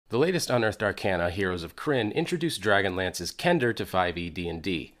The latest Unearthed Arcana, Heroes of Krynn, introduced Dragonlance's Kender to 5e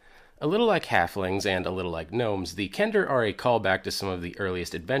D&D. A little like halflings and a little like gnomes, the Kender are a callback to some of the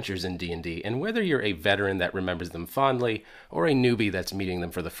earliest adventures in D&D, and whether you're a veteran that remembers them fondly, or a newbie that's meeting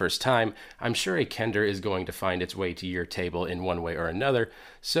them for the first time, I'm sure a Kender is going to find its way to your table in one way or another,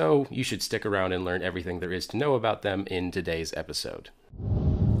 so you should stick around and learn everything there is to know about them in today's episode.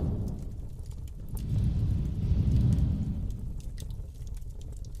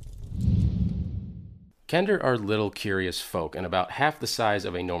 Kender are little curious folk and about half the size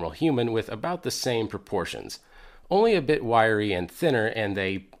of a normal human with about the same proportions. Only a bit wiry and thinner, and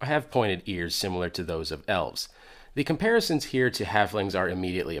they have pointed ears similar to those of elves. The comparisons here to halflings are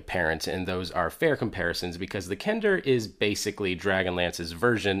immediately apparent, and those are fair comparisons because the Kender is basically Dragonlance's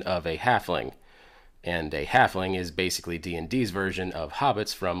version of a halfling. And a halfling is basically D&D's version of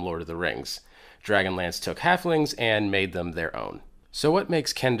hobbits from Lord of the Rings. Dragonlance took halflings and made them their own. So what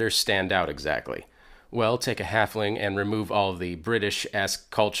makes Kender stand out exactly? Well, take a halfling and remove all of the British-esque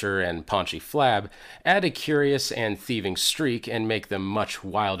culture and paunchy flab, add a curious and thieving streak, and make them much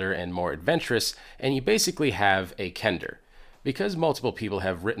wilder and more adventurous, and you basically have a Kender. Because multiple people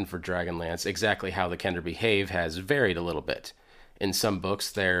have written for Dragonlance, exactly how the Kender behave has varied a little bit. In some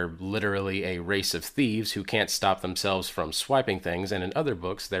books, they're literally a race of thieves who can't stop themselves from swiping things, and in other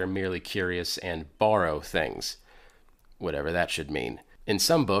books, they're merely curious and borrow things. Whatever that should mean. In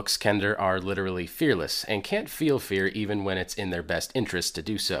some books, Kender are literally fearless, and can't feel fear even when it's in their best interest to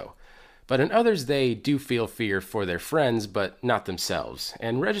do so. But in others, they do feel fear for their friends, but not themselves,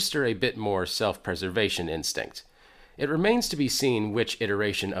 and register a bit more self-preservation instinct. It remains to be seen which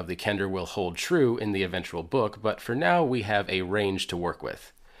iteration of the Kender will hold true in the eventual book, but for now we have a range to work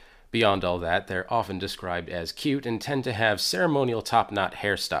with. Beyond all that, they're often described as cute and tend to have ceremonial top-knot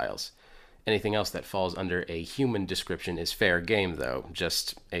hairstyles. Anything else that falls under a human description is fair game, though,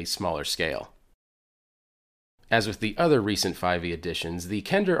 just a smaller scale. As with the other recent 5e editions, the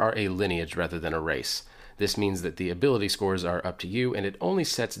Kender are a lineage rather than a race. This means that the ability scores are up to you, and it only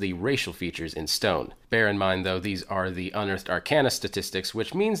sets the racial features in stone. Bear in mind, though, these are the Unearthed Arcana statistics,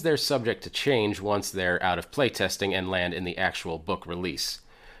 which means they're subject to change once they're out of playtesting and land in the actual book release.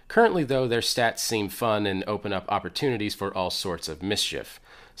 Currently, though, their stats seem fun and open up opportunities for all sorts of mischief.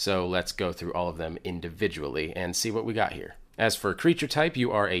 So let's go through all of them individually and see what we got here. As for creature type,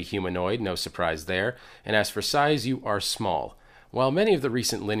 you are a humanoid, no surprise there, and as for size, you are small. While many of the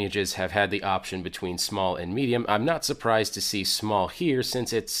recent lineages have had the option between small and medium, I'm not surprised to see small here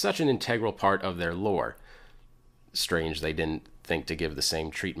since it's such an integral part of their lore. Strange they didn't think to give the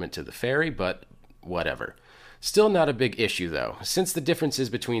same treatment to the fairy, but whatever. Still not a big issue, though, since the differences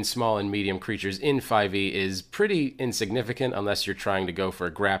between small and medium creatures in 5e is pretty insignificant unless you're trying to go for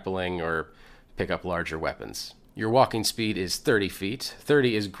grappling or pick up larger weapons. Your walking speed is 30 feet.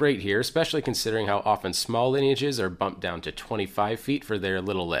 30 is great here, especially considering how often small lineages are bumped down to 25 feet for their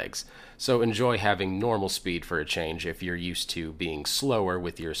little legs. So enjoy having normal speed for a change if you're used to being slower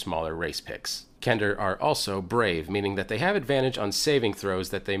with your smaller race picks. Kender are also brave, meaning that they have advantage on saving throws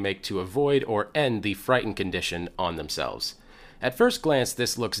that they make to avoid or end the frightened condition on themselves. At first glance,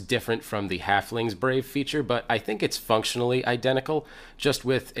 this looks different from the Halfling's brave feature, but I think it's functionally identical, just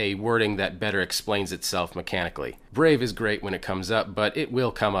with a wording that better explains itself mechanically. Brave is great when it comes up, but it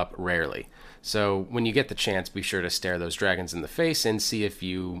will come up rarely. So when you get the chance, be sure to stare those dragons in the face and see if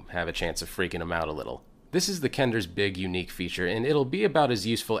you have a chance of freaking them out a little. This is the Kender's big, unique feature, and it'll be about as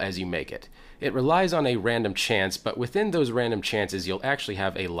useful as you make it. It relies on a random chance, but within those random chances, you'll actually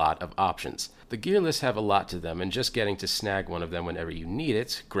have a lot of options. The gearless have a lot to them, and just getting to snag one of them whenever you need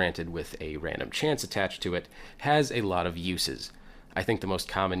it, granted with a random chance attached to it, has a lot of uses. I think the most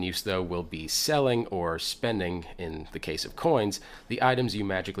common use, though, will be selling or spending, in the case of coins, the items you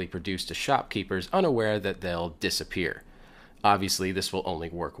magically produce to shopkeepers unaware that they'll disappear. Obviously, this will only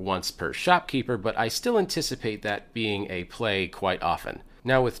work once per shopkeeper, but I still anticipate that being a play quite often.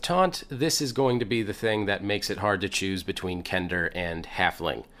 Now with Taunt, this is going to be the thing that makes it hard to choose between Kender and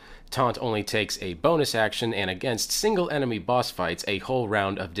Halfling. Taunt only takes a bonus action, and against single enemy boss fights, a whole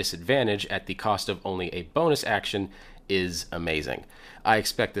round of disadvantage at the cost of only a bonus action is amazing. I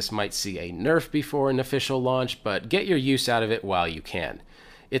expect this might see a nerf before an official launch, but get your use out of it while you can.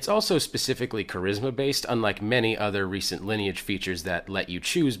 It's also specifically charisma-based, unlike many other recent lineage features that let you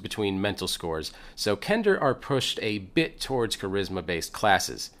choose between mental scores, so Kender are pushed a bit towards charisma-based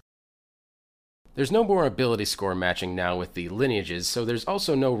classes. There's no more ability score matching now with the lineages, so there's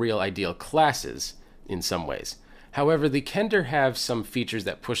also no real ideal classes, in some ways. However, the Kender have some features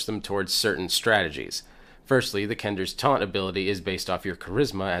that push them towards certain strategies. Firstly, the Kender's taunt ability is based off your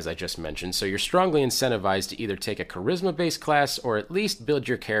charisma, as I just mentioned, so you're strongly incentivized to either take a charisma-based class or at least build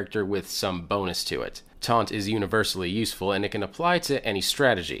your character with some bonus to it. Taunt is universally useful, and it can apply to any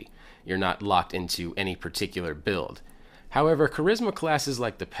strategy. You're not locked into any particular build. However, charisma classes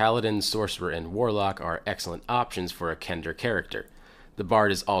like the Paladin, Sorcerer, and Warlock are excellent options for a Kender character. The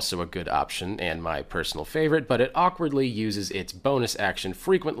Bard is also a good option, and my personal favorite, but it awkwardly uses its bonus action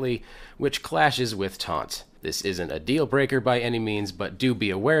frequently, which clashes with Taunt. This isn't a deal breaker by any means, but do be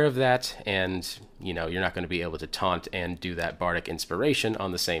aware of that, and, you're not going to be able to Taunt and do that Bardic Inspiration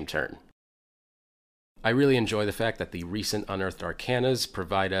on the same turn. I really enjoy the fact that the recent Unearthed Arcanas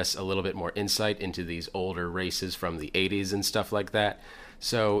provide us a little bit more insight into these older races from the 80s and stuff like that.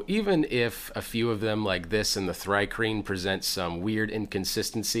 So even if a few of them like this and the Thri-kreen present some weird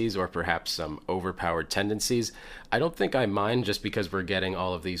inconsistencies or perhaps some overpowered tendencies, I don't think I mind just because we're getting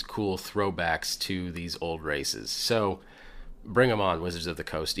all of these cool throwbacks to these old races. So bring them on, Wizards of the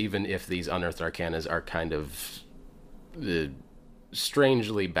Coast, even if these Unearthed Arcanas are kind of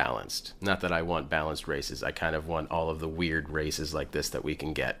strangely balanced. Not that I want balanced races, I kind of want all of the weird races like this that we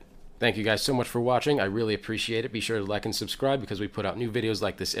can get. Thank you guys so much for watching. I really appreciate it. Be sure to like and subscribe because we put out new videos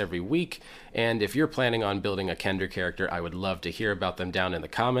like this every week. And if you're planning on building a Kender character, I would love to hear about them down in the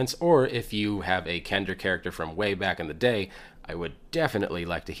comments. Or if you have a Kender character from way back in the day, I would definitely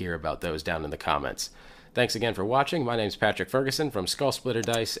like to hear about those down in the comments. Thanks again for watching. My name's Patrick Ferguson from Skull Splitter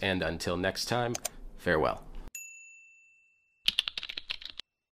Dice, and until next time, farewell.